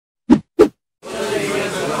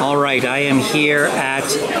All right, I am here at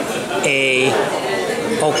a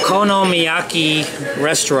okonomiyaki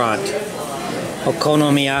restaurant.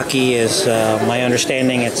 Okonomiyaki is, my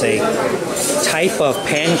understanding, it's a type of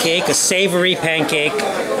pancake, a savory pancake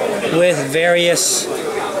with various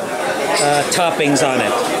toppings on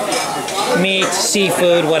it. Meat,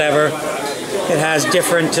 seafood, whatever. It has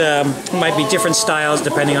different, might be different styles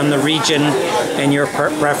depending on the region and your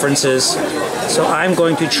preferences. So I'm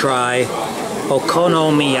going to try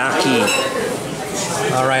okonomiyaki.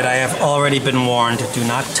 All right, I have already been warned, do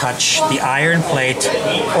not touch the iron plate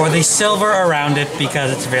or the silver around it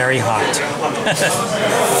because it's very hot.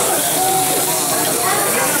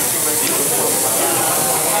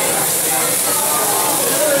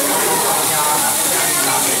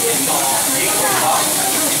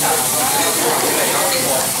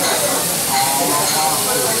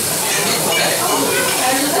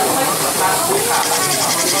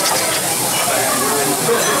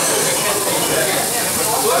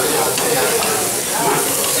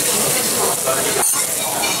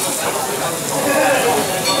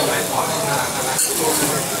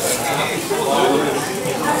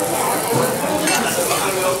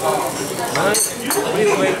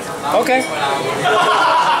 Okay.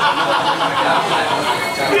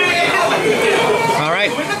 All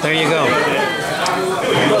right, there you go.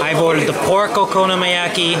 I've ordered the pork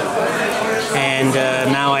okonomiyaki, and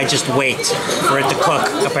now I just wait for it to cook,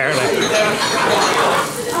 apparently.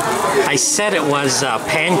 I said it was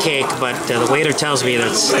pancake, but the waiter tells me that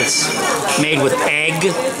it's made with egg,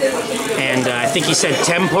 and I think he said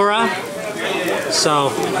tempura.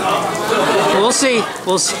 So, we'll see.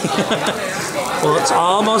 We'll see. Well, it's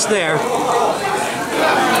almost there.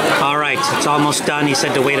 All right, it's almost done. He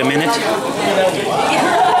said to wait a minute.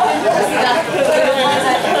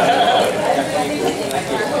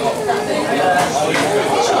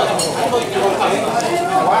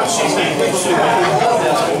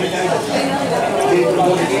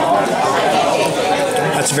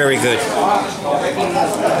 That's very good.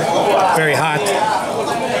 Very hot.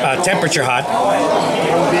 Temperature hot,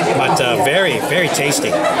 but very, very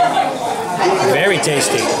tasty. Very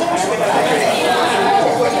tasty.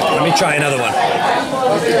 Let me try another one.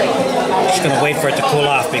 Just gonna wait for it to cool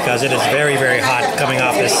off because it is very, very hot coming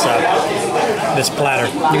off this this platter.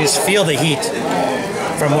 You just feel the heat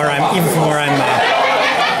from where I'm, even from where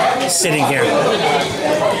I'm sitting here.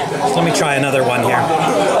 So let me try another one here.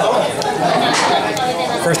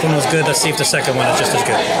 First one was good. Let's see if the second one is just as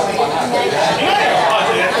good.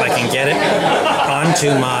 If I can get it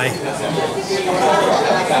onto my...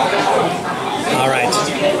 All right.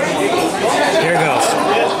 Here goes.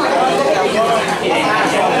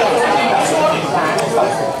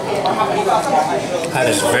 That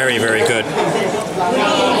is very, very good.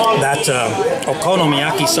 That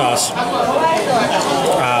okonomiyaki sauce,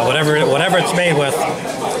 whatever it's made with,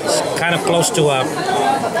 it's kind of close to a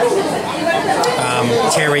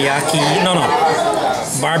teriyaki,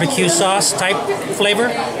 barbecue sauce type flavor.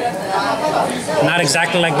 Not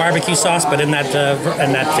exactly like barbecue sauce, but in that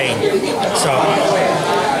vein. So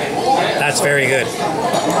that's very good.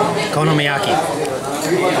 Okonomiyaki.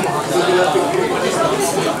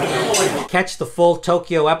 Catch the full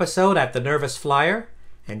Tokyo episode at The Nervous Flyer,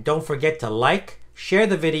 and don't forget to like, share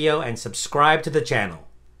the video, and subscribe to the channel.